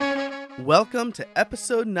Welcome to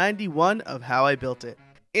episode 91 of How I Built It.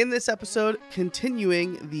 In this episode,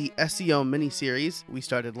 continuing the SEO mini-series we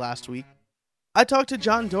started last week, I talked to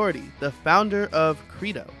John Doherty, the founder of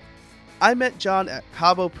Credo. I met John at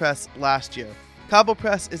Cabo Press last year. Cabo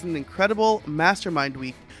Press is an incredible mastermind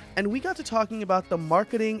week, and we got to talking about the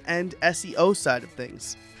marketing and SEO side of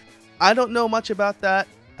things. I don't know much about that,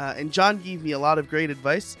 and John gave me a lot of great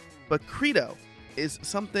advice, but Credo is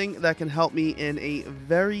something that can help me in a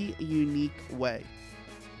very unique way.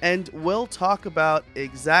 And we'll talk about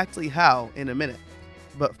exactly how in a minute.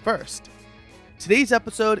 But first, today's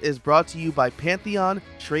episode is brought to you by Pantheon,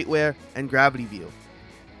 Traitware, and Gravity View.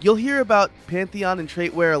 You'll hear about Pantheon and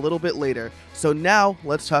Traitware a little bit later, so now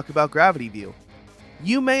let's talk about Gravity View.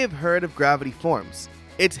 You may have heard of Gravity Forms.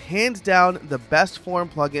 It's hands down the best form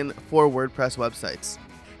plugin for WordPress websites.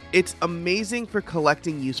 It's amazing for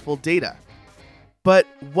collecting useful data. But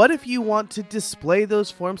what if you want to display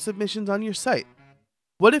those form submissions on your site?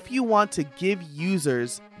 What if you want to give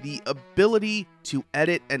users the ability to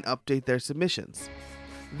edit and update their submissions?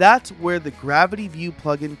 That's where the Gravity View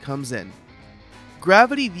plugin comes in.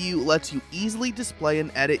 Gravity View lets you easily display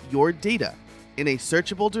and edit your data in a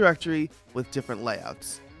searchable directory with different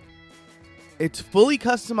layouts. It's fully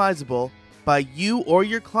customizable by you or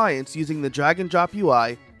your clients using the drag and drop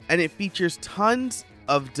UI, and it features tons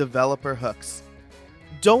of developer hooks.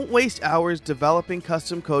 Don't waste hours developing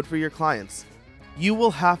custom code for your clients. You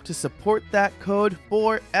will have to support that code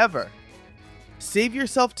forever. Save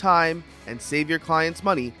yourself time and save your clients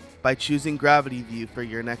money by choosing Gravity View for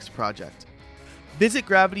your next project. Visit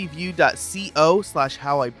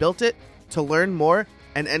gravityview.co/howibuiltit to learn more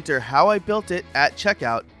and enter How I Built It at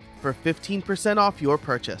checkout for 15% off your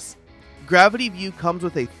purchase. Gravity View comes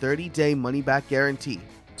with a 30-day money-back guarantee,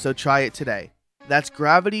 so try it today. That's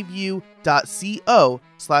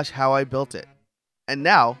gravityview.co/howibuiltit. And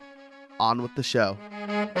now, on with the show.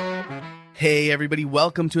 Hey everybody,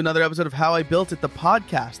 welcome to another episode of How I Built It, the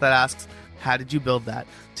podcast that asks, how did you build that?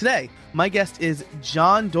 Today, my guest is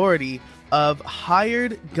John Doherty of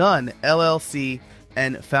Hired Gun LLC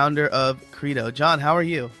and founder of Credo. John, how are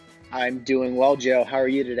you? I'm doing well, Joe. How are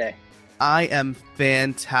you today? I am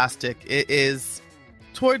fantastic. It is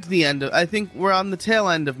towards the end of, I think we're on the tail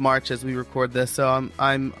end of March as we record this, so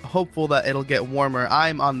I'm hopeful that it'll get warmer.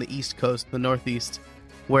 I'm on the East Coast, the Northeast,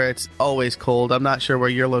 where it's always cold. I'm not sure where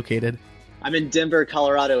you're located. I'm in Denver,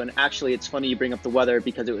 Colorado, and actually it's funny you bring up the weather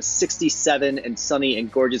because it was 67 and sunny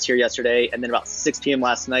and gorgeous here yesterday, and then about 6 p.m.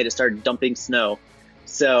 last night it started dumping snow.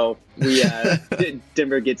 So we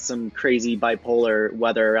Denver gets some crazy bipolar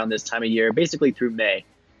weather around this time of year, basically through May.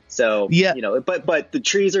 So, yeah, but the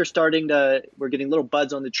trees are we're getting little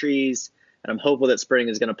buds on the trees, and I'm hopeful that spring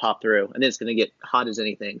is going to pop through, and then it's going to get hot as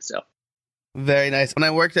anything. So very nice. When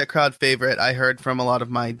I worked at Crowd Favorite, I heard from a lot of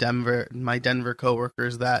my Denver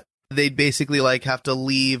coworkers that they'd basically have to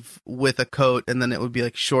leave with a coat, and then it would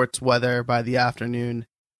be shorts weather by the afternoon.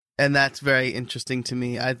 And that's very interesting to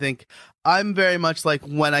me. I think I'm very much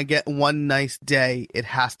when I get one nice day, it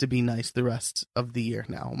has to be nice the rest of the year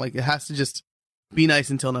now. It has to just be nice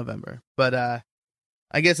until November. But I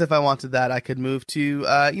guess if I wanted that, I could move to,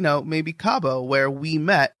 maybe Cabo, where we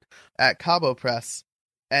met at Cabo Press.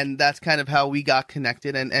 And that's kind of how we got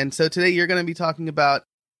connected. And so today you're going to be talking about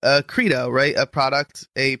Credo, right? A product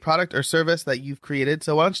or service that you've created.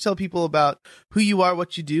 So why don't you tell people about who you are,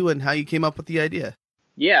 what you do, and how you came up with the idea?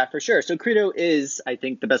 Yeah, for sure. So Credo is, I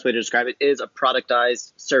think the best way to describe it is a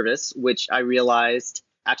productized service, which I realized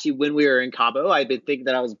actually when we were in Cabo. I'd been thinking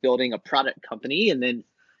that I was building a product company, and then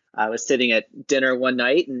I was sitting at dinner one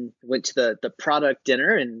night and went to the product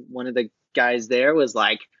dinner, and one of the guys there was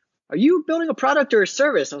like, "Are you building a product or a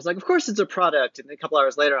service?" I was like, "Of course it's a product." And then a couple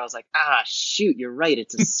hours later, I was like, shoot, you're right,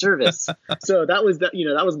 it's a service. So that was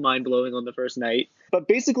mind blowing on the first night. But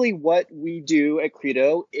basically what we do at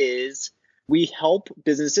Credo is we help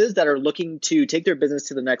businesses that are looking to take their business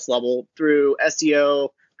to the next level through SEO,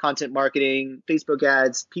 content marketing, Facebook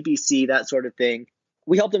ads, PPC, that sort of thing.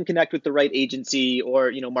 We help them connect with the right agency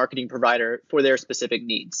or, marketing provider for their specific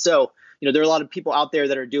needs. So, there are a lot of people out there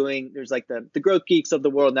that are there's the growth geeks of the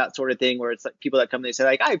world and that sort of thing, where it's people that come and they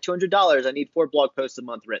say I have $200, I need 4 blog posts a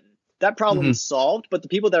month written. That problem is solved. But the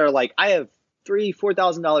people that are I have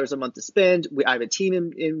 $3,000-$4,000 a month to spend. I have a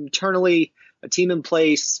team internally, a team in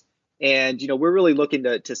place. And, we're really looking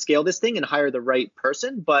to scale this thing and hire the right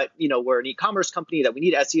person. But, we're an e-commerce company that we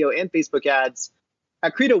need SEO and Facebook ads.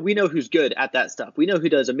 At Credo, we know who's good at that stuff. We know who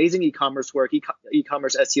does amazing e-commerce work,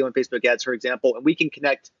 e-commerce SEO and Facebook ads, for example, and we can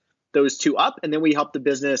connect those two up. And then we help the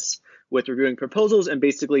business with reviewing proposals and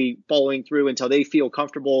basically following through until they feel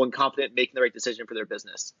comfortable and confident making the right decision for their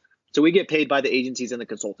business. So we get paid by the agencies and the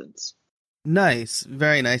consultants. Nice,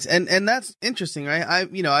 very nice, and that's interesting, right?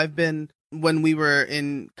 I've been when we were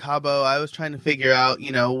in Cabo, I was trying to figure out,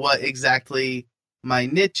 what exactly my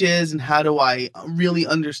niche is and how do I really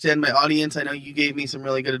understand my audience. I know you gave me some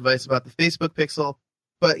really good advice about the Facebook pixel,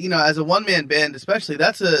 but as a one man band, especially,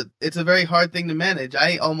 it's a very hard thing to manage.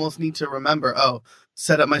 I almost need to remember,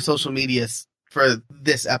 set up my social media for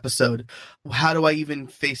this episode. How do I even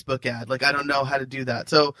Facebook ad? Like, I don't know how to do that.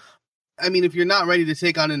 So I mean, if you're not ready to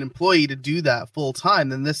take on an employee to do that full time,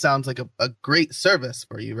 then this sounds like a great service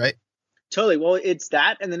for you, right? Totally. Well, it's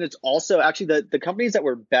that. And then it's also actually the companies that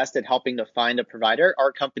were best at helping to find a provider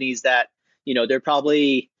are companies that, they're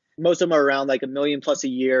probably, most of them are around like $1 million plus a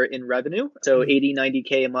year in revenue. So 80,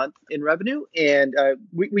 90K a month in revenue. And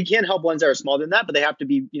we can help ones that are smaller than that, but they have to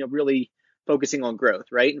be, really focusing on growth,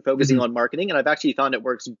 right? And focusing on marketing. And I've actually found it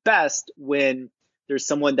works best when there's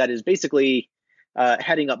someone that is basically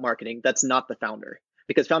heading up marketing that's not the founder,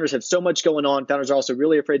 because founders have so much going on. Founders are also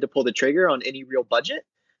really afraid to pull the trigger on any real budget.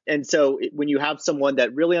 And so when you have someone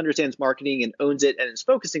that really understands marketing and owns it and is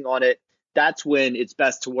focusing on it, that's when it's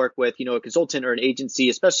best to work with, a consultant or an agency,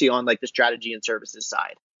 especially on like the strategy and services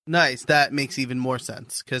side. Nice. That makes even more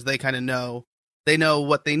sense because they kind of know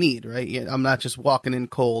what they need, right? I'm not just walking in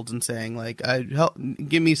cold and saying like, I'll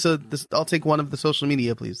take one of the social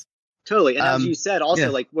media, please. Totally. And as you said,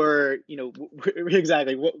 also like we're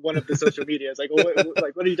exactly one of the social media is like,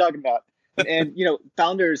 what are you talking about? And,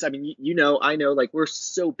 founders, I mean, I know, like we're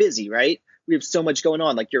so busy, right? We have so much going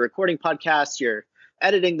on. Like you're recording podcasts, you're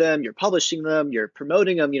editing them, you're publishing them, you're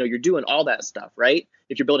promoting them, you're doing all that stuff, right?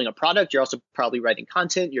 If you're building a product, you're also probably writing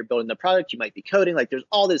content, you're building the product, you might be coding, like there's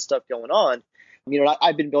all this stuff going on.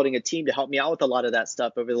 I've been building a team to help me out with a lot of that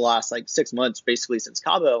stuff over the last like 6 months, basically since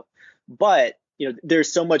Cabo. But,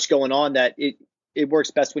 there's so much going on that it works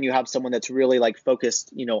best when you have someone that's really like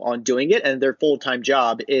focused, on doing it. And their full-time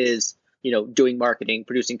job is, doing marketing,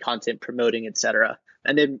 producing content, promoting, etc.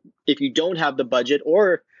 And then if you don't have the budget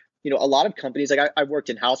or, a lot of companies, like I've worked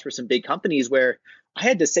in house for some big companies where I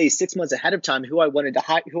had to say 6 months ahead of time who I wanted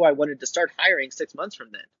to start hiring 6 months from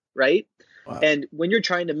then. Right. Wow. And when you're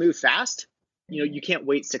trying to move fast, you can't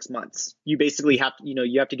wait 6 months. You basically have to,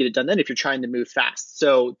 you have to get it done then if you're trying to move fast.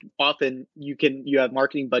 So often you have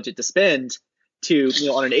marketing budget to spend to,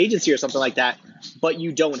 on an agency or something like that, but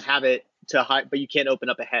you don't have it to hire, but you can't open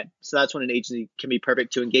up ahead. So that's when an agency can be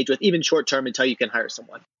perfect to engage with, even short term until you can hire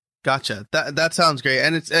someone. Gotcha. That sounds great.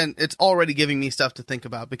 And it's already giving me stuff to think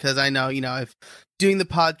about because I know, if doing the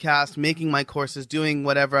podcast, making my courses, doing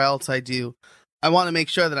whatever else I do, I want to make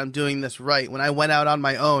sure that I'm doing this right. When I went out on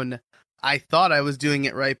my own, I thought I was doing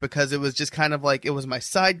it right because it was just kind of like it was my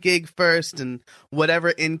side gig first and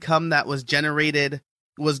whatever income that was generated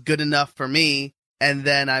was good enough for me. And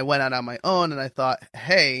then I went out on my own and I thought,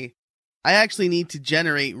 hey, I actually need to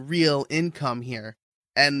generate real income here.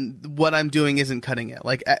 And what I'm doing isn't cutting it.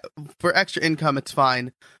 Like for extra income, it's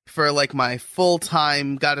fine. For like my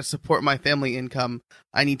full-time, got to support my family income,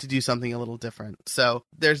 I need to do something a little different. So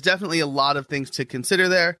there's definitely a lot of things to consider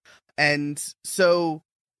there. And so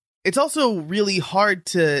it's also really hard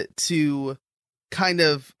to kind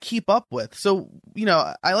of keep up with. So,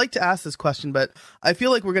 I like to ask this question, but I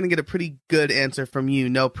feel like we're going to get a pretty good answer from you.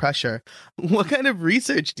 No pressure. What kind of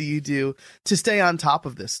research do you do to stay on top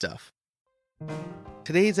of this stuff?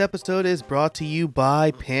 Today's episode is brought to you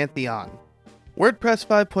by Pantheon. WordPress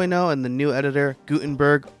 5.0 and the new editor,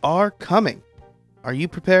 Gutenberg, are coming. Are you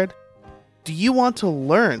prepared? Do you want to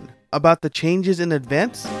learn about the changes in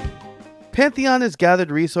advance? Pantheon has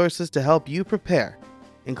gathered resources to help you prepare,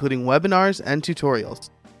 including webinars and tutorials.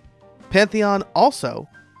 Pantheon also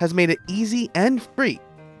has made it easy and free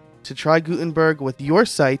to try Gutenberg with your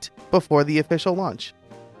site before the official launch.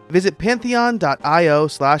 Visit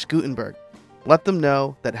pantheon.io/Gutenberg. Let them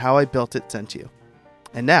know that How I Built It sent you.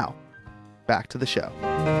 And now, back to the show.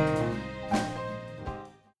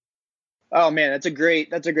 Oh man, that's a great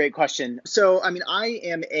question. So, I mean,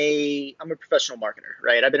 I'm a professional marketer,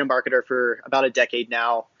 right? I've been a marketer for about a decade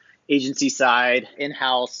now, agency side,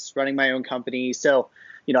 in-house, running my own company. So,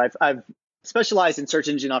 I've specialized in search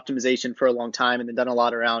engine optimization for a long time and then done a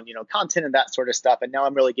lot around, content and that sort of stuff. And now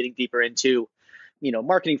I'm really getting deeper into,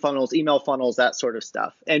 marketing funnels, email funnels, that sort of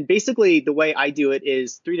stuff. And basically the way I do it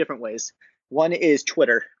is 3 different ways. One is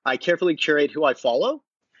Twitter. I carefully curate who I follow.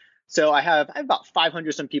 So I have about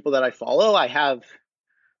 500 some people that I follow. I have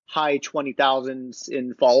high 20,000s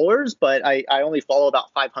in followers, but I only follow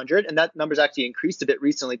about 500. And that number's actually increased a bit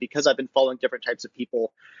recently because I've been following different types of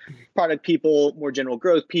people, product people, more general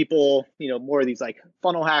growth people, more of these like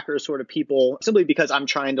funnel hackers sort of people, simply because I'm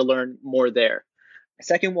trying to learn more there.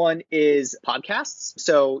 Second one is podcasts.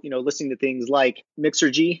 So, listening to things like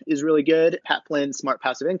Mixergy is really good. Pat Flynn's Smart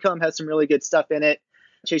Passive Income has some really good stuff in it.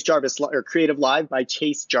 Chase Jarvis or Creative Live by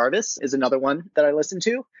Chase Jarvis is another one that I listen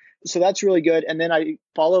to. So that's really good. And then I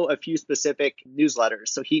follow a few specific newsletters.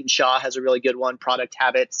 So Heaton Shaw has a really good one. Product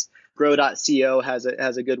Habits. Grow.co has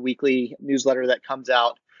a good weekly newsletter that comes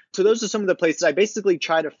out. So those are some of the places I basically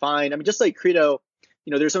try to find. I mean, just like Credo,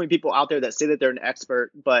 there's so many people out there that say that they're an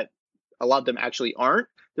expert, but a lot of them actually aren't.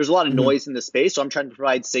 There's a lot of noise in the space. So I'm trying to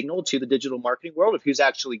provide signal to the digital marketing world of who's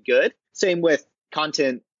actually good. Same with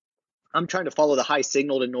content. I'm trying to follow the high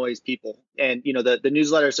signal to noise people. And, the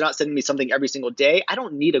newsletters are not sending me something every single day. I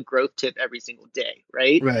don't need a growth tip every single day,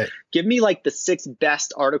 right? Right. Give me like the 6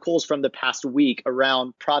 best articles from the past week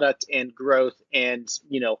around product and growth and,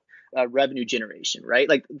 revenue generation, right?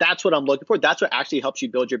 Like that's what I'm looking for. That's what actually helps you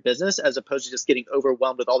build your business as opposed to just getting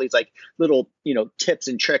overwhelmed with all these like little, tips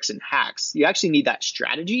and tricks and hacks. You actually need that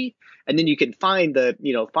strategy. And then you can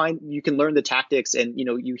you can learn the tactics and,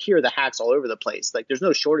 you hear the hacks all over the place. Like there's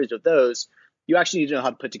no shortage of those. You actually need to know how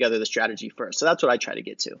to put together the strategy first. So that's what I try to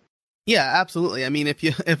get to. Yeah, absolutely. I mean,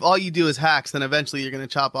 if all you do is hacks, then eventually you're going to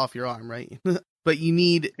chop off your arm, right? But you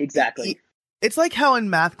need exactly. It's like how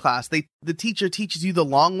in math class, the teacher teaches you the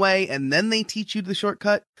long way and then they teach you the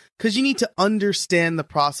shortcut because you need to understand the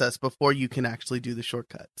process before you can actually do the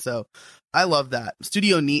shortcut. So I love that.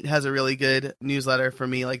 Studio Neat has a really good newsletter for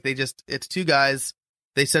me. Like it's 2 guys.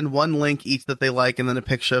 They send one link each that they like and then a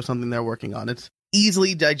picture of something they're working on. It's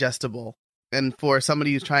easily digestible. And for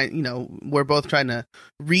somebody who's trying, we're both trying to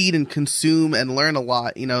read and consume and learn a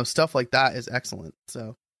lot, stuff like that is excellent.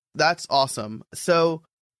 So that's awesome. So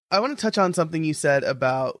I want to touch on something you said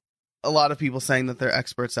about a lot of people saying that they're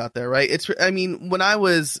experts out there, right? When I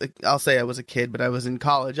was a kid, but I was in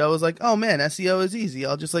college, I was like, oh man, SEO is easy.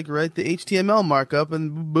 I'll just like write the HTML markup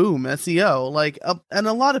and boom, SEO. Like, and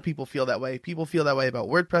a lot of people feel that way. People feel that way about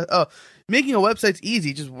WordPress. Oh, making a website's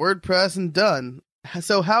easy, just WordPress and done.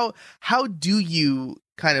 So how do you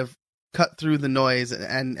kind of cut through the noise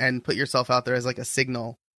and put yourself out there as like a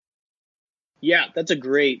signal? Yeah, that's a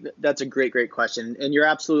great question. And you're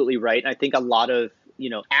absolutely right. I think a lot of,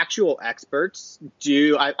 actual experts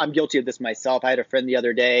do. I'm guilty of this myself. I had a friend the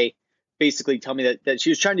other day basically tell me that she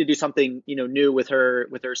was trying to do something, new with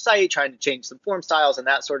her site, trying to change some form styles and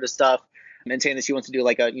that sort of stuff. And saying that she wants to do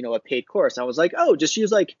like a paid course. And I was like, oh, just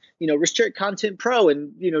use like, Restrict Content Pro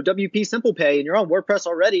and, WP Simple Pay and you're on WordPress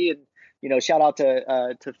already. And, shout out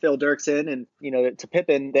to Phil Dirksen and, to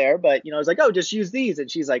Pippin there. But, I was like, oh, just use these. And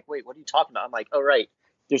she's like, wait, what are you talking about? I'm like, oh, right.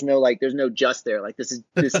 There's no just there. Like this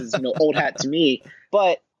is old hat to me.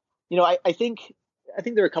 But, I think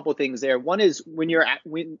there are a couple of things there. One is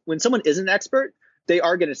when someone is an expert, they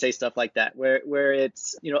are going to say stuff like that where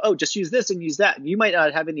it's, oh, just use this and use that. And you might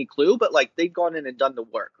not have any clue, but like they've gone in and done the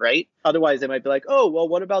work, right? Otherwise they might be like, oh, well,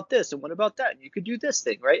 what about this? And what about that? And you could do this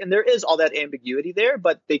thing, right? And there is all that ambiguity there,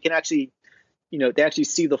 but they can actually, they actually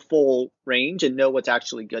see the full range and know what's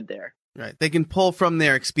actually good there. Right. They can pull from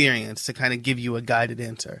their experience to kind of give you a guided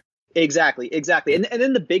answer. Exactly. And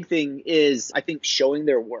then the big thing is, I think, showing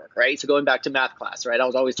their work, right? So going back to math class, right? I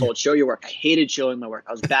was always told, show your work. I hated showing my work.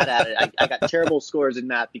 I was bad at it. I got terrible scores in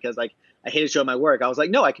math because like I hated showing my work. I was like,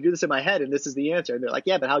 no, I can do this in my head and this is the answer. And they're like,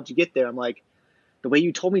 yeah, but how'd you get there? I'm like, the way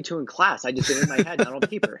you told me to in class. I just did it in my head, not on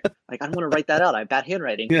paper. Like, I don't want to write that out. I have bad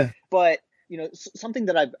handwriting. Yeah. But, something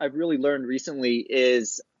that I've really learned recently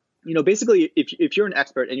is, basically if you're an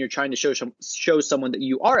expert and you're trying to show someone that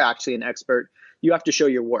you are actually an expert, you have to show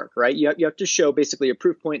your work, right? You have to show basically a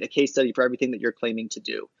proof point, a case study for everything that you're claiming to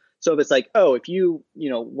do. So if it's like, oh, if you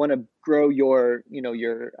want to grow your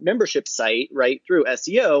membership site, right, through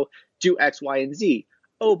SEO, do X, Y, and Z.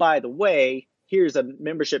 Oh, by the way, here's a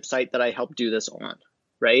membership site that I helped do this on,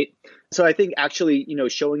 right? So I think actually,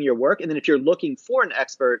 showing your work. And then if you're looking for an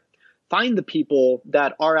expert, find the people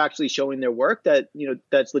that are actually showing their work that,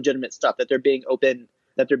 that's legitimate stuff, that they're being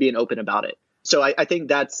open about it. So I think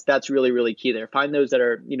that's really, really key there. Find those that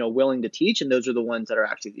are, willing to teach, and those are the ones that are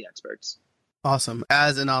actually the experts. Awesome.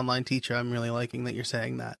 As an online teacher, I'm really liking that you're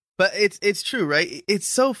saying that. But it's true, right? It's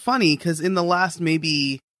so funny because in the last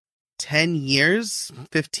maybe 10 years,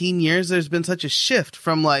 15 years, there's been such a shift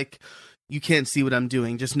from like, you can't see what I'm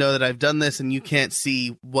doing. Just know that I've done this and you can't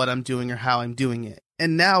see what I'm doing or how I'm doing it.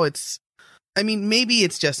 And now maybe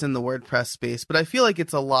it's just in the WordPress space, but I feel like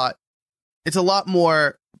it's a lot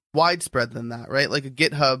more widespread than that, right? Like a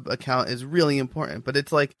GitHub account is really important, but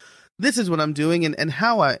it's like, this is what I'm doing and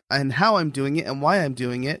how I'm doing it and why I'm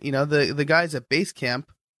doing it. The guys at Basecamp,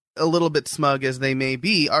 a little bit smug as they may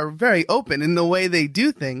be, are very open in the way they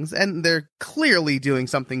do things, and they're clearly doing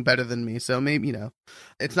something better than me. So maybe,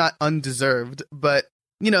 it's not undeserved, but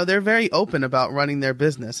they're very open about running their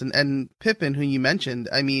business. And Pippin, who you mentioned,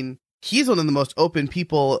 I mean, he's one of the most open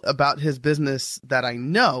people about his business that I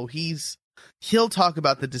know. He'll talk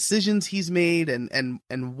about the decisions he's made and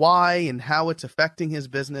why and how it's affecting his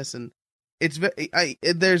business. And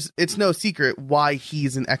it's no secret why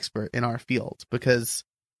he's an expert in our field, because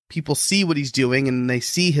people see what he's doing and they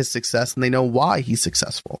see his success and they know why he's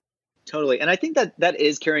successful. Totally. And I think that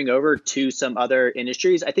is carrying over to some other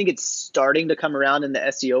industries. I think it's starting to come around in the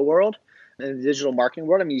SEO world and the digital marketing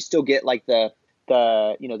world. I mean, you still get like the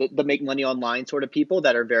make money online sort of people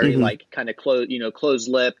that are very like kind of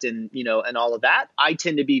closed-lipped and, and all of that. I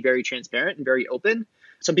tend to be very transparent and very open.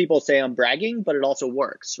 Some people say I'm bragging, but it also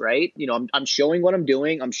works, right? I'm showing what I'm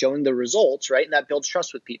doing. I'm showing the results, right? And that builds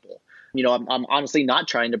trust with people. I'm honestly not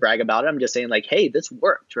trying to brag about it. I'm just saying like, hey, this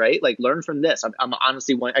worked, right? Like learn from this. I'm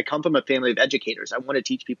honestly, I come from a family of educators. I want to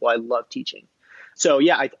teach people. I love teaching. So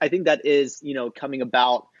yeah, I think that is, coming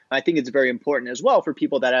about. I think it's very important as well for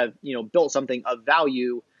people that have, built something of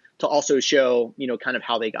value to also show, kind of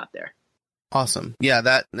how they got there. Awesome. Yeah,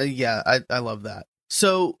 I love that.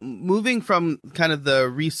 So moving from kind of the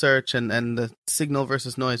research and the signal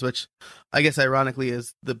versus noise, which I guess ironically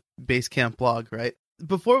is the Basecamp blog, right?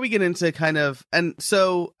 Before we get into and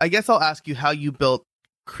so I guess I'll ask you how you built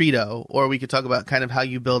Credo, or we could talk about kind of how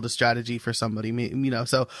you build a strategy for somebody,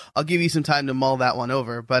 so I'll give you some time to mull that one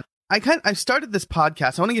over. But I started this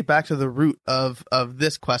podcast. I want to get back to the root of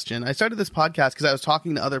this question. I started this podcast because I was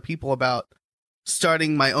talking to other people about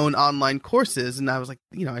starting my own online courses, and I was like,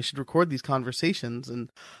 I should record these conversations. And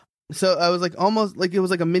so I was like, almost like it was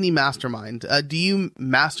like a mini mastermind. Do you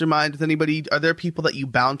mastermind with anybody? Are there people that you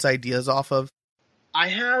bounce ideas off of? I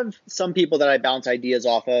have some people that I bounce ideas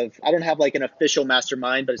off of. I don't have like an official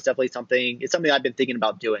mastermind, but it's definitely something I've been thinking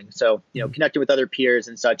about doing. So, connecting with other peers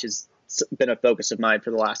and such has been a focus of mine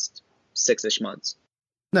for the last 6-ish months.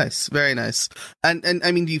 Nice. Very nice. And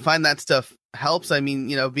I mean, do you find that stuff helps? I mean,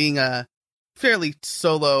 being a fairly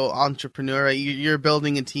solo entrepreneur, right? You're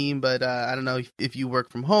building a team, but I don't know if you work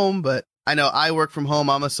from home, but I know I work from home.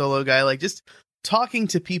 I'm a solo guy. Like just talking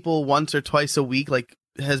to people once or twice a week, like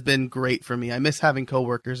has been great for me. I miss having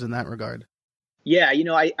coworkers in that regard. Yeah,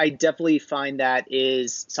 I definitely find that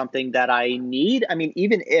is something that I need. I mean,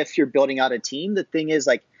 even if you're building out a team, the thing is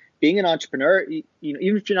like being an entrepreneur, even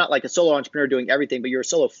if you're not like a solo entrepreneur doing everything, but you're a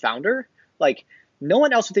solo founder, like no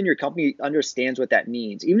one else within your company understands what that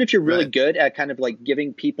means. Even if you're really good at kind of like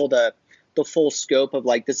giving people the full scope of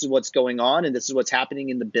like, this is what's going on and this is what's happening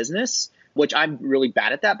in the business, which I'm really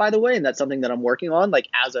bad at that, by the way. And that's something that I'm working on, like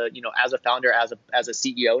as a founder, as a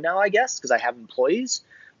CEO now, I guess, because I have employees,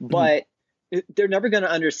 but they're never going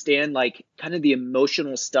to understand like kind of the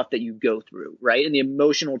emotional stuff that you go through, right? And the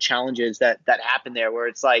emotional challenges that happen there, where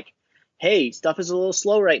it's like, hey, stuff is a little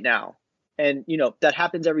slow right now. And, that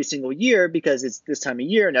happens every single year because it's this time of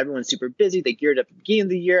year and everyone's super busy. They geared up at the beginning of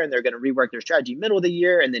the year and they're going to rework their strategy middle of the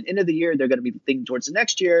year. And then end of the year, they're going to be thinking towards the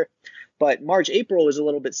next year. But March, April is a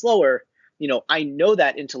little bit slower. I know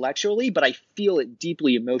that intellectually, but I feel it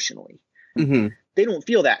deeply emotionally. Mm-hmm. They don't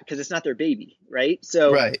feel that because it's not their baby, right?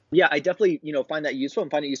 So, yeah, I definitely, find that useful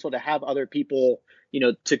and find it useful to have other people,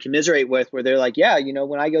 to commiserate with, where they're like, yeah,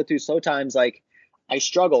 when I go through slow times, like I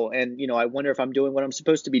struggle and, I wonder if I'm doing what I'm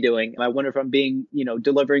supposed to be doing. I wonder if I'm being,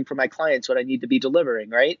 delivering for my clients what I need to be delivering,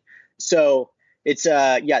 right? So it's,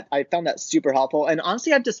 I found that super helpful. And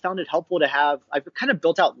honestly, I've just found it helpful to have, I've kind of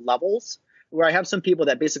built out levels where I have some people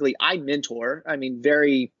that basically I mentor. I mean,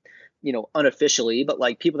 very, unofficially, but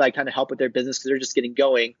like people that I kind of help with their business because they're just getting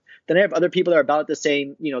going. Then I have other people that are about at the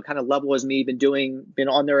same, kind of level as me, been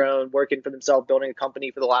on their own, working for themselves, building a company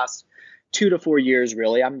for the last 2 to 4 years,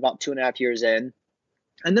 really. I'm about 2.5 years in.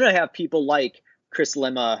 And then I have people like Chris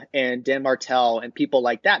Lima and Dan Martell and people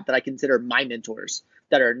like that I consider my mentors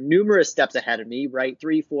that are numerous steps ahead of me, right?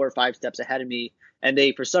 3, 4, 5 steps ahead of me. And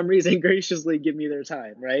they, for some reason, graciously give me their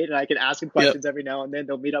time, right? And I can ask them questions every now and then.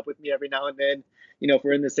 They'll meet up with me every now and then, if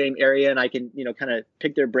we're in the same area, and I can, kind of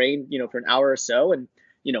pick their brain, for an hour or so. And,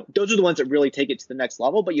 those are the ones that really take it to the next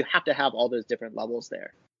level, but you have to have all those different levels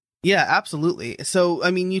there. Yeah, absolutely. So,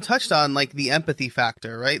 I mean, you touched on like the empathy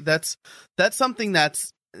factor, right? That's something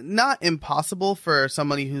that's not impossible for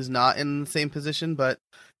somebody who's not in the same position, but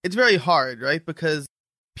it's very hard, right? Because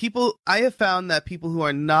I have found that people who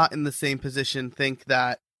are not in the same position think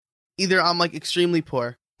that either I'm like extremely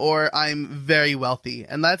poor or I'm very wealthy.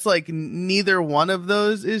 And that's like neither one of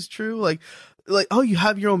those is true. Like, oh, you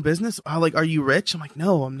have your own business? Like, are you rich? I'm like,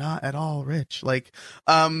 no, I'm not at all rich. Like,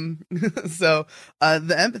 so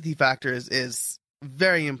the empathy factor is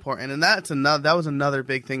Very important. And that was another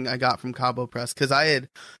big thing I got from Cabo Press, because I had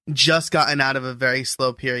just gotten out of a very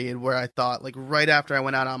slow period where I thought, like, right after I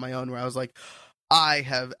went out on my own, where I was like, I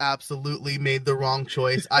have absolutely made the wrong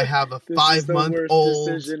choice. I have a 5-month-old.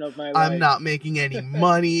 Decision of my life. I'm not making any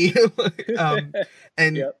money. Yep.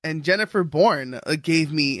 And Jennifer Bourne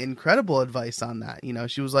gave me incredible advice on that.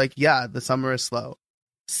 She was like, yeah, the summer is slow.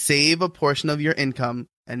 Save a portion of your income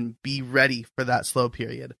and be ready for that slow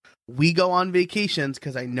period. We go on vacations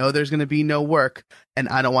because I know there's going to be no work and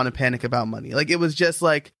I don't want to panic about money. Like, it was just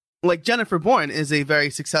like Jennifer Bourne is a very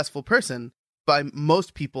successful person by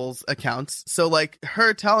most people's accounts. So like,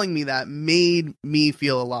 her telling me that made me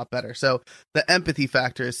feel a lot better. So the empathy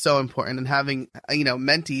factor is so important, and having,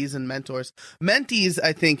 mentees and mentors. Mentees,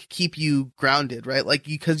 I think, keep you grounded, right? Like,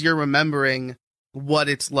 because you're remembering what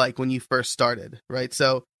it's like when you first started, right?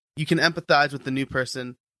 So you can empathize with the new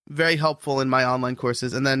person. Very helpful in my online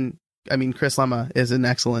courses. And then, Chris Lemma is an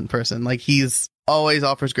excellent person. Like, he's always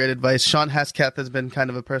offers great advice. Sean Hesketh has been kind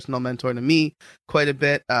of a personal mentor to me quite a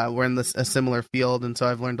bit. We're in a similar field, and so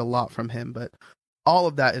I've learned a lot from him. But all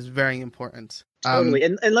of that is very important. Totally.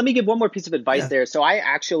 And let me give one more piece of advice there. So I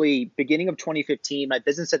actually, beginning of 2015, my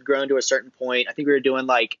business had grown to a certain point. I think we were doing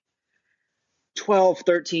like 12,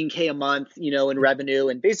 13K a month, in revenue.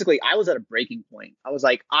 And basically I was at a breaking point. I was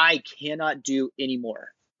like, I cannot do anymore.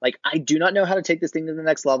 Like, I do not know how to take this thing to the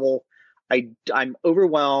next level. I'm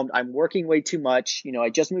overwhelmed. I'm working way too much. I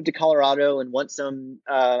just moved to Colorado and wanted some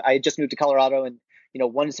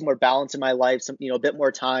more balance in my life, a bit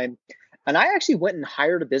more time. And I actually went and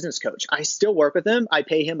hired a business coach. I still work with him. I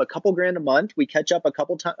pay him a couple grand a month. We catch up a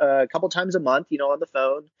couple times a month, on the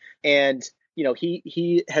phone. And,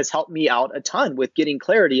 he has helped me out a ton with getting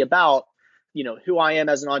clarity about, who I am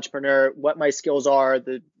as an entrepreneur, what my skills are,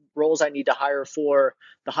 the roles I need to hire for,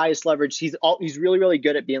 the highest leverage. He's really, really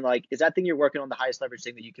good at being like, is that thing you're working on the highest leverage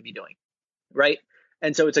thing that you could be doing? Right.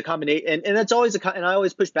 And so it's a combination, and that's always and I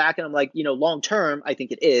always push back, and I'm like, long term, I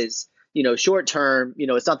think it is. Short term,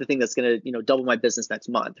 it's not the thing that's going to, double my business next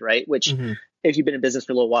month, right? Which, if you've been in business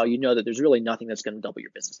for a little while, that there's really nothing that's going to double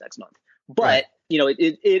your business next month. But, right.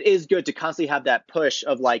 It is good to constantly have that push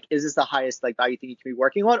of like, is this the highest value thing you can be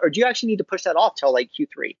working on? Or do you actually need to push that off till like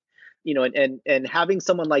Q3? And having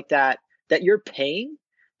someone like that you're paying,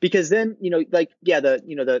 because then,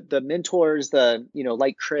 the mentors,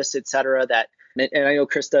 like Chris, et cetera, and I know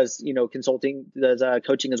Chris does, consulting, does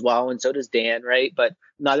coaching as well. And so does Dan, right? But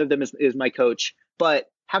neither of them is my coach. But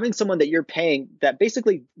having someone that you're paying, that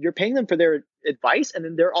basically you're paying them for their advice. And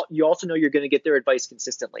then you also know you're going to get their advice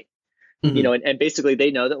consistently, and basically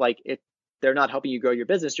they know that like, if they're not helping you grow your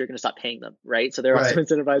business, you're going to stop paying them. Right. So they're also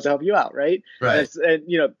incentivized to help you out. Right. Right. And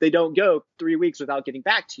they don't go 3 weeks without getting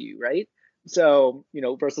back to you. Right. So,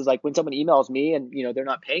 versus like when someone emails me and, they're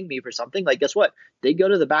not paying me for something, like, guess what? They go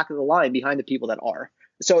to the back of the line behind the people that are.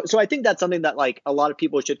 So I think that's something that like a lot of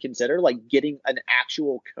people should consider, like getting an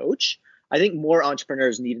actual coach. I think more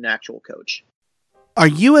entrepreneurs need an actual coach. Are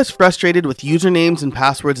you as frustrated with usernames and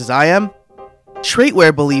passwords as I am?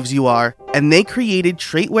 Traitware believes you are, and they created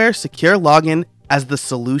Traitware Secure Login as the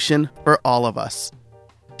solution for all of us.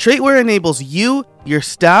 Traitware enables you, your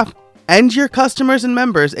staff, and your customers and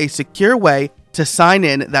members a secure way to sign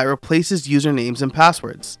in that replaces usernames and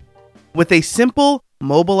passwords. With a simple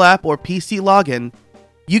mobile app or PC login,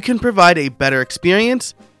 you can provide a better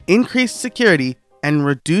experience, increase security, and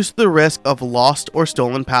reduce the risk of lost or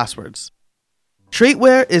stolen passwords.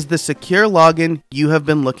 Traitware is the secure login you have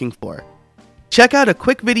been looking for. Check out a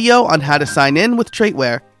quick video on how to sign in with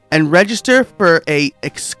Traitware and register for a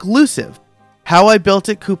exclusive How I Built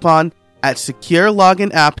It coupon at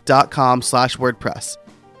secureloginapp.com/WordPress.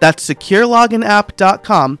 That's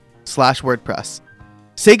secureloginapp.com/WordPress.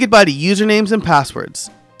 Say goodbye to usernames and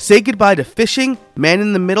passwords. Say goodbye to phishing,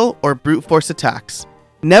 man-in-the-middle, or brute force attacks.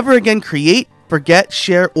 Never again create, forget,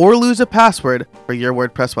 share, or lose a password for your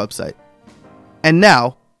WordPress website. And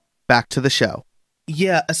now, back to the show.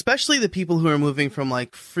 Yeah, especially the people who are moving from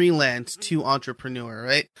like freelance to entrepreneur,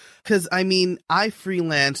 right? Because I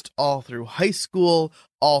freelanced all through high school,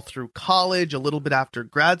 all through college, a little bit after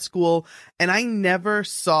grad school, and I never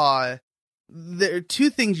saw, there are two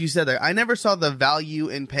things you said there. I never saw the value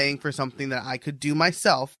in paying for something that I could do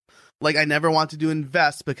myself. Like, I never wanted to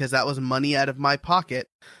invest because that was money out of my pocket,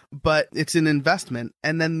 but it's an investment.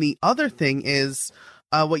 And then the other thing is,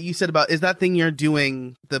 what you said about, is that thing you're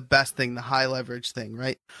doing the best thing, the high leverage thing,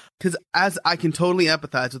 right? Because as I can totally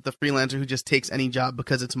empathize with the freelancer who just takes any job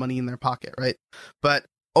because it's money in their pocket, right? But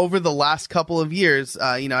over the last couple of years,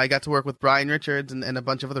 I got to work with Brian Richards and a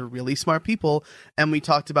bunch of other really smart people, and we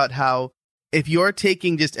talked about how if you're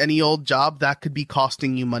taking just any old job, that could be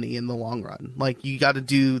costing you money in the long run. Like, you got to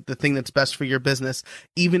do the thing that's best for your business,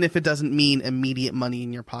 even if it doesn't mean immediate money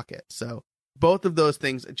in your pocket. So both of those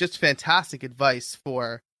things, just fantastic advice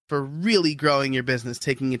for really growing your business,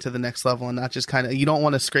 taking it to the next level, and not just kind of, you don't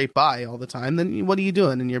want to scrape by all the time. Then what are you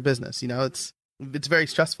doing in your business? It's very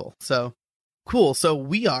stressful. So cool. So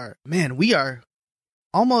we are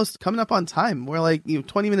almost coming up on time. We're like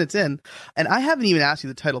 20 minutes in, and I haven't even asked you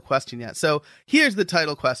the title question yet. So here's the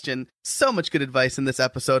title question. So much good advice in this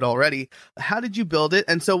episode already. How did you build it?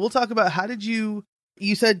 And so we'll talk about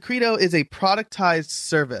you said Credo is a productized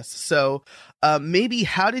service. So maybe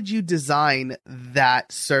how did you design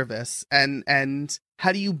that service, and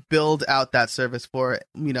how do you build out that service for,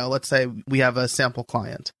 let's say we have a sample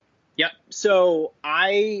client? Yep. So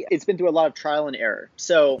it's been through a lot of trial and error.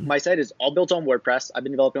 So my site is all built on WordPress. I've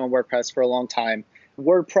been developing on WordPress for a long time.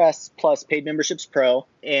 WordPress plus Paid Memberships Pro,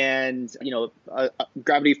 and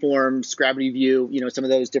Gravity Forms, Gravity View, some of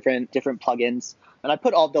those different plugins. And I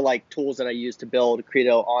put all the tools that I use to build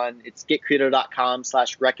Credo on. It's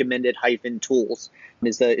getcredo.com/recommended-tools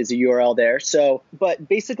is the URL there. So, but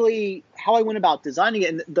basically how I went about designing it,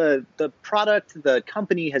 and the product, the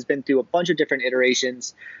company has been through a bunch of different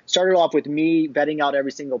iterations. Started off with me vetting out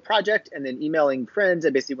every single project and then emailing friends.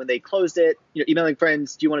 And basically when they closed it, emailing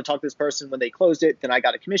friends, do you want to talk to this person? When they closed it, then I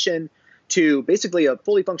got a commission, to basically a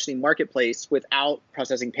fully functioning marketplace without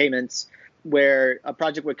processing payments, where a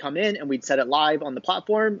project would come in and we'd set it live on the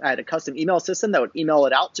platform. I had a custom email system that would email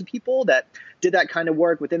it out to people that did that kind of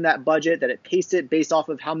work within that budget, that it paced it based off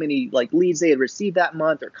of how many leads they had received that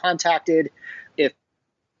month or contacted. If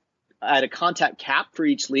I had a contact cap for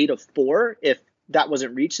each lead of 4, if that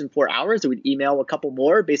wasn't reached in 4 hours, it would email a couple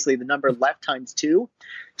more, basically the number left times 2.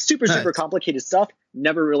 Super complicated stuff.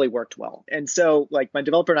 Never really worked well. And so my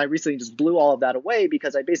developer and I recently just blew all of that away,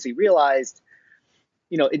 because I basically realized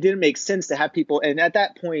it didn't make sense to have people. And at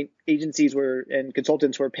that point, agencies and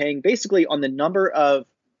consultants were paying basically on the number of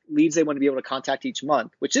leads they want to be able to contact each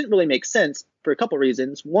month, which didn't really make sense for a couple of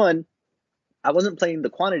reasons. One, I wasn't playing the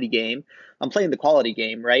quantity game. I'm playing the quality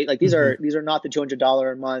game, right? These are not the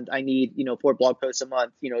 $200 a month. I need, 4 blog posts a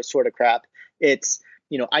month, sort of crap. It's,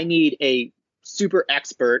 I need a super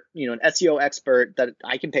expert, an SEO expert that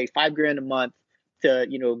I can pay $5,000 a month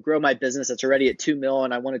to, grow my business that's already at 2 mil,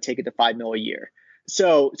 and I want to take it to 5 mil a year.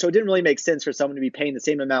 So it didn't really make sense for someone to be paying the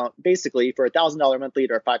same amount basically for a $1,000 a month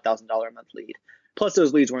lead or a $5,000 a month lead. Plus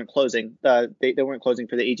those leads weren't closing. They weren't closing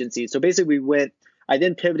for the agency. So basically I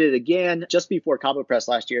then pivoted again just before Cabo Press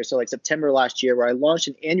last year. So September last year, where I launched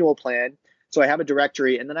an annual plan. So I have a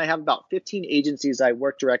directory, and then I have about 15 agencies I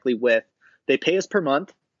work directly with. They pay us per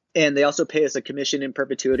month, and they also pay us a commission in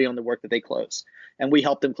perpetuity on the work that they close. And we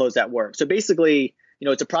help them close that work. So basically,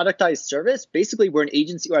 it's a productized service. Basically, we're an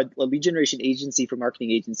agency, or a lead generation agency for marketing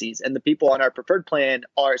agencies. And the people on our preferred plan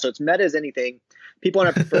so it's meta as anything. People on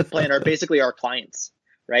our preferred plan are basically our clients,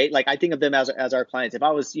 right? I think of them as our clients. If I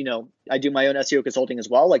was, I do my own SEO consulting as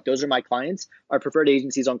well. Those are my clients. Our preferred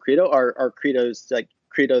agencies on Credo are Credo's,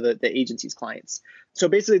 Credo, the agency's clients. So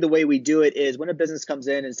basically the way we do it is when a business comes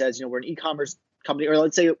in and says, we're an e-commerce company, or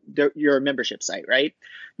let's say you're a membership site, right?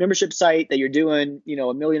 Membership site that you're doing,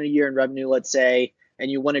 $1 million a year in revenue, let's say, and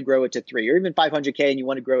you want to grow it to 3 or even 500K, and you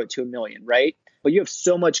want to grow it to $1 million, right? But you have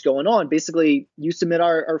so much going on. Basically, you submit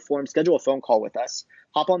our form, schedule a phone call with us,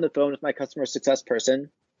 hop on the phone with my customer success person.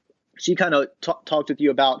 She kind of talked with you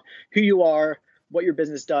about who you are, what your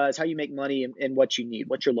business does, how you make money, and what you need,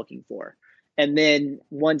 what you're looking for. And then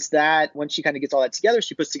once she kind of gets all that together,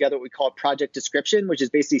 she puts together what we call a project description, which is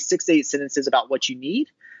basically 6 to 8 sentences about what you need.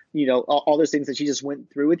 All those things that she just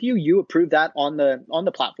went through with you. You approve that on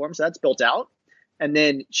the platform, so that's built out. And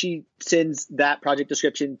then she sends that project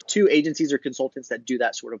description to agencies or consultants that do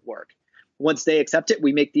that sort of work. Once they accept it,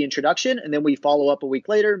 we make the introduction, and then we follow up a week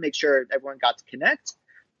later, make sure everyone got to connect.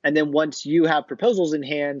 And then once you have proposals in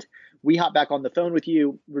hand, we hop back on the phone with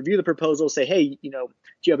you, review the proposal, say, hey, do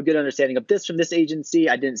you have a good understanding of this from this agency?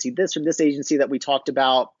 I didn't see this from this agency that we talked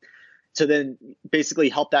about. So then basically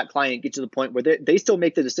help that client get to the point where they still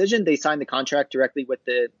make the decision. They sign the contract directly with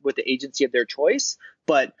the agency of their choice,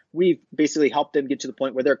 but we've basically helped them get to the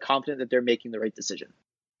point where they're confident that they're making the right decision.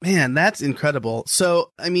 Man, that's incredible.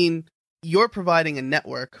 So, you're providing a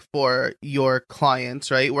network for your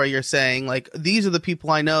clients, right? Where you're saying these are the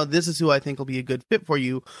people I know, this is who I think will be a good fit for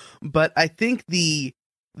you. But I think the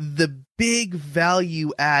the big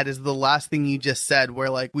value add is the last thing you just said, where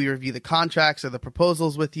like we review the contracts or the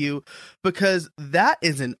proposals with you, because that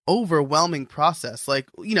is an overwhelming process. Like,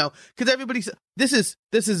 you know, because everybody's this is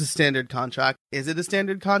a standard contract. Is it a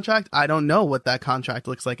standard contract? I don't know what that contract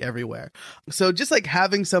looks like everywhere. So just like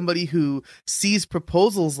having somebody who sees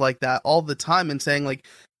proposals like that all the time and saying like,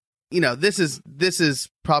 you know, this is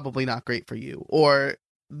probably not great for you, or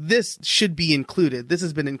this should be included. This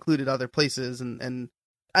has been included other places, and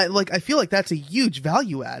I feel like that's a huge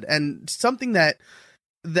value add, and something that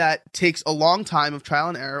takes a long time of trial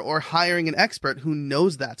and error, or hiring an expert who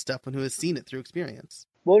knows that stuff and who has seen it through experience.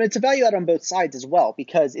 Well, and it's a value add on both sides as well,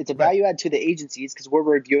 because it's a value add to the agencies because we're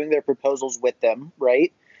reviewing their proposals with them,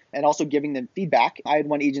 right? And also giving them feedback. I had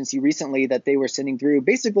one agency recently that they were sending through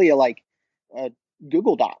basically a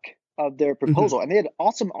Google Doc of their proposal. And they had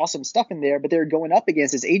awesome stuff in there, but they were going up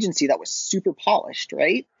against this agency that was super polished,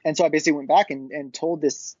 right? And so I basically went back and told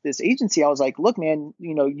this agency, I was like, look, man,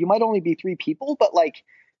 you know, you might only be 3 people, but like,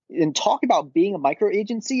 and talk about being a micro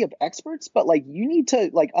agency of experts, but like you need to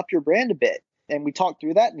like up your brand a bit. And we talked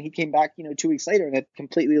through that, and he came back, you know, 2 weeks later and had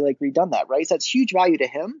completely like redone that, right? So that's huge value to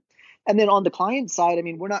him. And then on the client side, I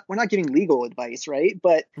mean, we're not giving legal advice, right?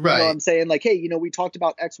 But you know, I'm saying like, hey, you know, we talked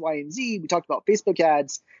about X, Y, and Z. We talked about Facebook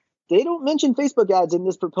ads. They don't mention Facebook ads in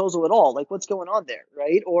this proposal at all. Like, what's going on there,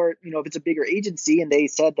 right? Or, you know, if it's a bigger agency and they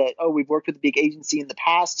said that, oh, we've worked with a big agency in the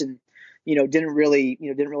past and, you know, didn't really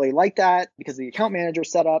like that because the account manager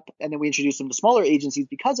set up, and then we introduced them to smaller agencies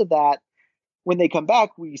because of that. When they come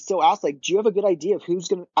back, we still ask, like, do you have a good idea of who's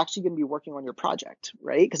actually going to be working on your project,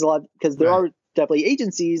 right? Because there are definitely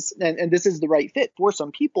agencies, and this is the right fit for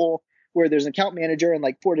some people, where there's an account manager and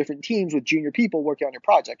like 4 different teams with junior people working on your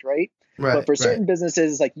project, right? But for certain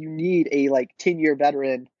businesses, like you need a like 10-year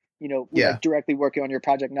veteran, you know, like directly working on your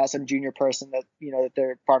project, not some junior person that, you know, that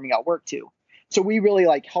they're farming out work to. So we really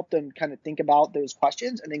like help them kind of think about those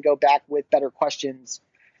questions and then go back with better questions,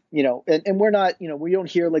 you know, and we're not, you know, we don't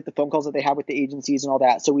hear like the phone calls that they have with the agencies and all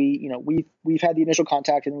that. So we, you know, we've had the initial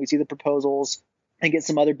contact and we see the proposals and get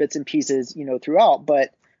some other bits and pieces, you know, throughout.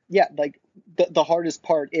 But yeah, like the hardest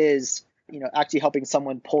part is, you know, actually helping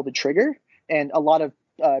someone pull the trigger. And a lot of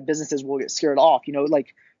businesses will get scared off, you know,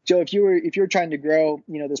 like Joe, if you're trying to grow,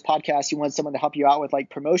 you know, this podcast, you want someone to help you out with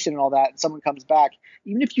like promotion and all that, and someone comes back,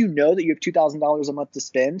 even if you know that you have $2,000 a month to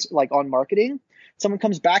spend like on marketing, someone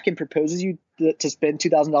comes back and proposes you to spend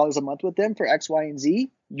 $2,000 a month with them for X, Y, and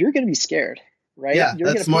Z, you're going to be scared, right? Yeah,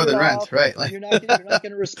 you're that's more than rent, right? Like, you're not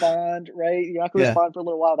going to respond, right? You're not going to respond for a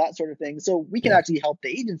little while, that sort of thing. So we can actually help the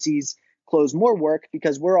agencies close more work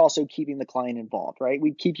because we're also keeping the client involved, right?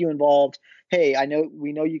 We keep you involved. Hey,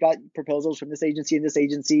 we know you got proposals from this agency and this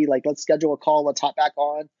agency. Like, let's schedule a call. Let's hop back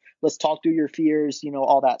on. Let's talk through your fears, you know,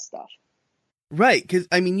 all that stuff. Right. Because,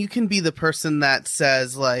 I mean, you can be the person that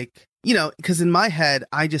says like, you know, because in my head,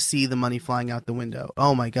 I just see the money flying out the window.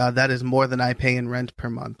 Oh my God, that is more than I pay in rent per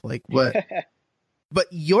month. Like what? But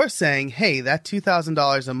you're saying, hey, that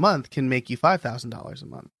 $2,000 a month can make you $5,000 a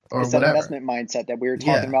month or it's whatever. That investment mindset that we were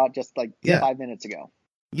talking about just like 5 minutes ago.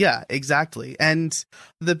 Yeah, exactly. And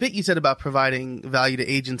the bit you said about providing value to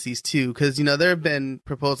agencies too, because, you know, there have been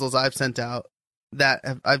proposals I've sent out that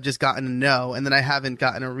I've just gotten a no, and then I haven't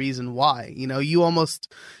gotten a reason why. You know,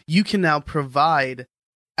 you can now provide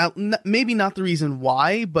maybe not the reason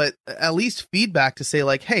why, but at least feedback to say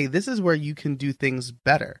like, hey, this is where you can do things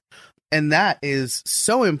better. And that is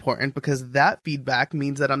so important because that feedback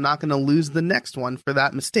means that I'm not going to lose the next one for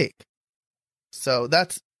that mistake. So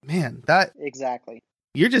exactly.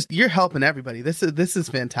 You're helping everybody. This is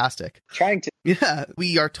fantastic. Trying to. Yeah,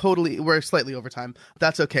 we're slightly over time.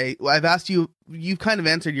 That's okay. I've asked you've kind of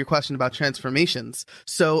answered your question about transformations.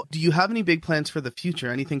 So do you have any big plans for the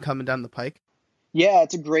future? Anything coming down the pike? Yeah,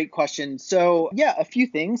 it's a great question. So yeah, a few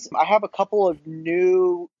things. I have a couple of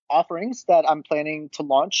new offerings that I'm planning to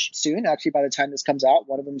launch soon. Actually, by the time this comes out,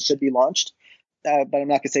 one of them should be launched, but I'm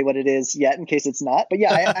not going to say what it is yet in case it's not. But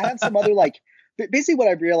yeah, I have some other basically what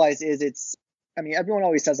I've realized is everyone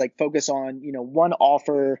always says like focus on, you know, one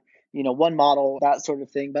offer, you know, one model, that sort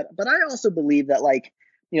of thing. But I also believe that like,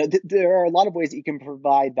 you know, there are a lot of ways that you can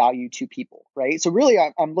provide value to people, right? So really,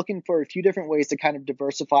 I'm looking for a few different ways to kind of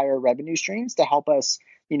diversify our revenue streams to help us,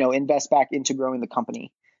 you know, invest back into growing the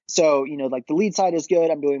company. So, you know, like the lead side is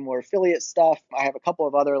good. I'm doing more affiliate stuff. I have a couple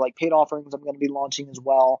of other like paid offerings I'm going to be launching as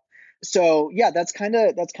well. So yeah, that's kind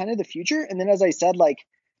of the future. And then as I said, like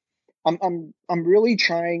I'm really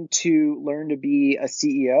trying to learn to be a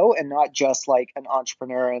CEO and not just like an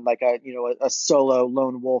entrepreneur and like a solo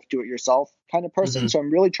lone wolf do it yourself kind of person. Mm-hmm. So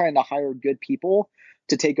I'm really trying to hire good people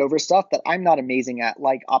to take over stuff that I'm not amazing at,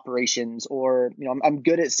 like operations, or, you know, I'm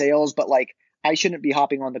good at sales, but like I shouldn't be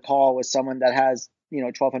hopping on the call with someone that has,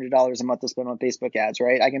 $1,200 a month to spend on Facebook ads,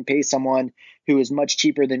 right? I can pay someone who is much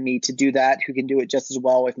cheaper than me to do that, who can do it just as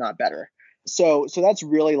well, if not better. So that's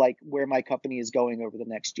really like where my company is going over the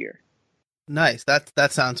next year. Nice.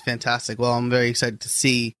 That sounds fantastic. Well, I'm very excited to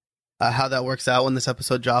see how that works out when this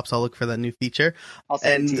episode drops. I'll look for that new feature. I'll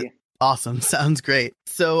send it to you. Awesome. Sounds great.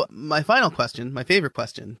 So my final question, my favorite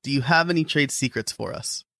question, do you have any trade secrets for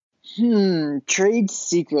us? Trade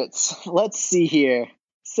secrets. Let's see here.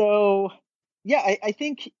 So yeah, I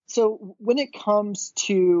think so when it comes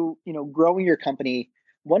to, growing your company,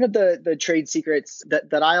 one of the trade secrets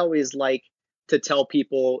that I always like to tell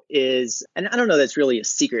people is, and I don't know that's really a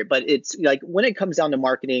secret, but it's like when it comes down to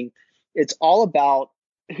marketing, it's all about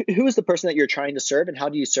who is the person that you're trying to serve and how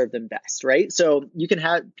do you serve them best, right? So you can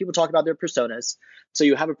have people talk about their personas. So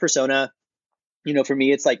you have a persona, for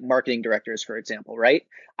me, it's like marketing directors, for example, right?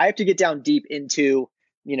 I have to get down deep into,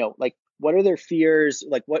 like what are their fears?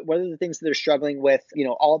 Like what are the things that they're struggling with?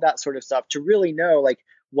 All of that sort of stuff to really know, like,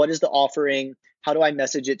 what is the offering? How do I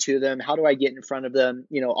message it to them? How do I get in front of them?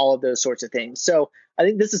 All of those sorts of things. So I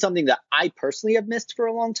think this is something that I personally have missed for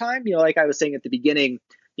a long time. Like I was saying at the beginning,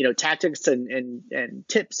 tactics and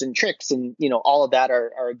tips and tricks and, all of that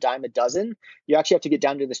are a dime a dozen. You actually have to get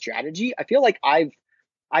down to the strategy. I feel like I've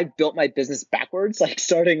built my business backwards, like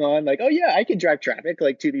starting on like, oh yeah, I can drive traffic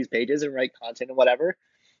like to these pages and write content and whatever.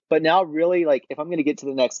 But now really like if I'm going to get to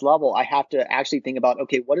the next level, I have to actually think about,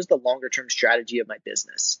 okay, what is the longer term strategy of my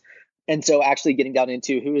business? And so actually getting down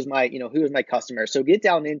into who is my customer. So get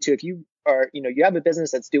down into if you are, you have a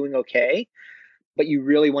business that's doing okay, but you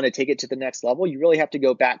really want to take it to the next level, you really have to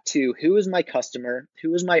go back to who is my customer,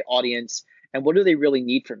 who is my audience, and what do they really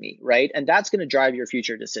need from me, right? And that's going to drive your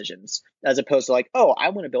future decisions as opposed to like, oh, I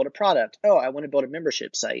want to build a product. Oh, I want to build a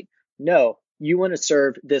membership site. No, you want to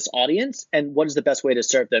serve this audience. And what is the best way to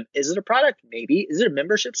serve them? Is it a product? Maybe. Is it a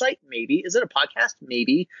membership site? Maybe. Is it a podcast?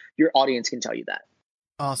 Maybe. Your audience can tell you that.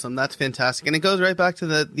 Awesome. That's fantastic. And it goes right back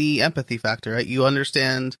to the empathy factor, right? You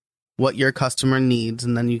understand what your customer needs,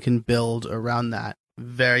 and then you can build around that.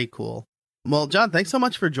 Very cool. Well, John, thanks so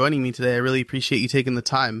much for joining me today. I really appreciate you taking the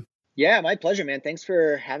time. Yeah, my pleasure, man. Thanks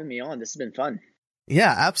for having me on. This has been fun.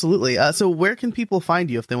 Yeah, absolutely. So where can people find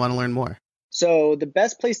you if they want to learn more? So the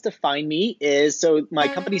best place to find me is, my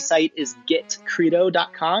company site is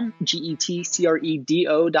getcredo.com,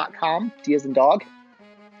 GETCREDO.com, D as in dog.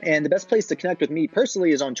 And the best place to connect with me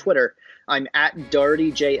personally is on Twitter. I'm at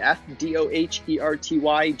DohertyJF,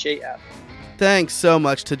 DOHERTYJF. Thanks so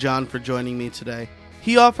much to John for joining me today.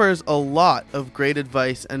 He offers a lot of great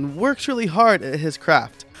advice and works really hard at his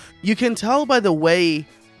craft. You can tell by the way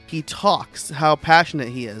he talks how passionate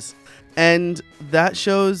he is, and that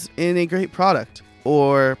shows in a great product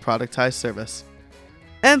or productized service.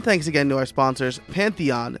 And thanks again to our sponsors,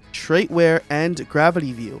 Pantheon, Traitware, and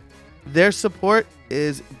Gravity View. Their support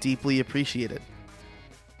is deeply appreciated.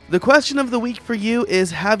 The question of the week for you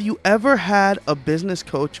is, have you ever had a business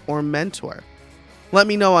coach or mentor? Let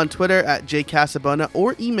me know on Twitter at jcasabona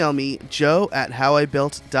or email me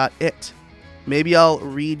joe@howibuilt.it. Maybe I'll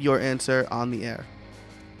read your answer on the air.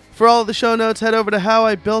 For all of the show notes, head over to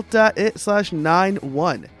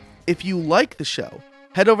howibuilt.it/91. If you like the show,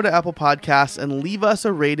 head over to Apple Podcasts and leave us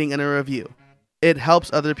a rating and a review. It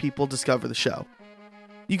helps other people discover the show.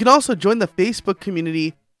 You can also join the Facebook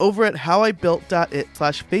community over at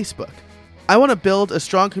howibuilt.it/Facebook. I want to build a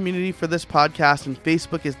strong community for this podcast, and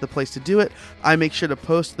Facebook is the place to do it. I make sure to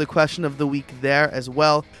post the question of the week there as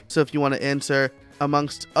well, so if you want to answer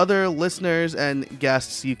amongst other listeners and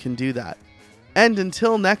guests, you can do that. And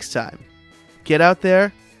until next time, get out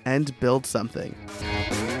there and build something.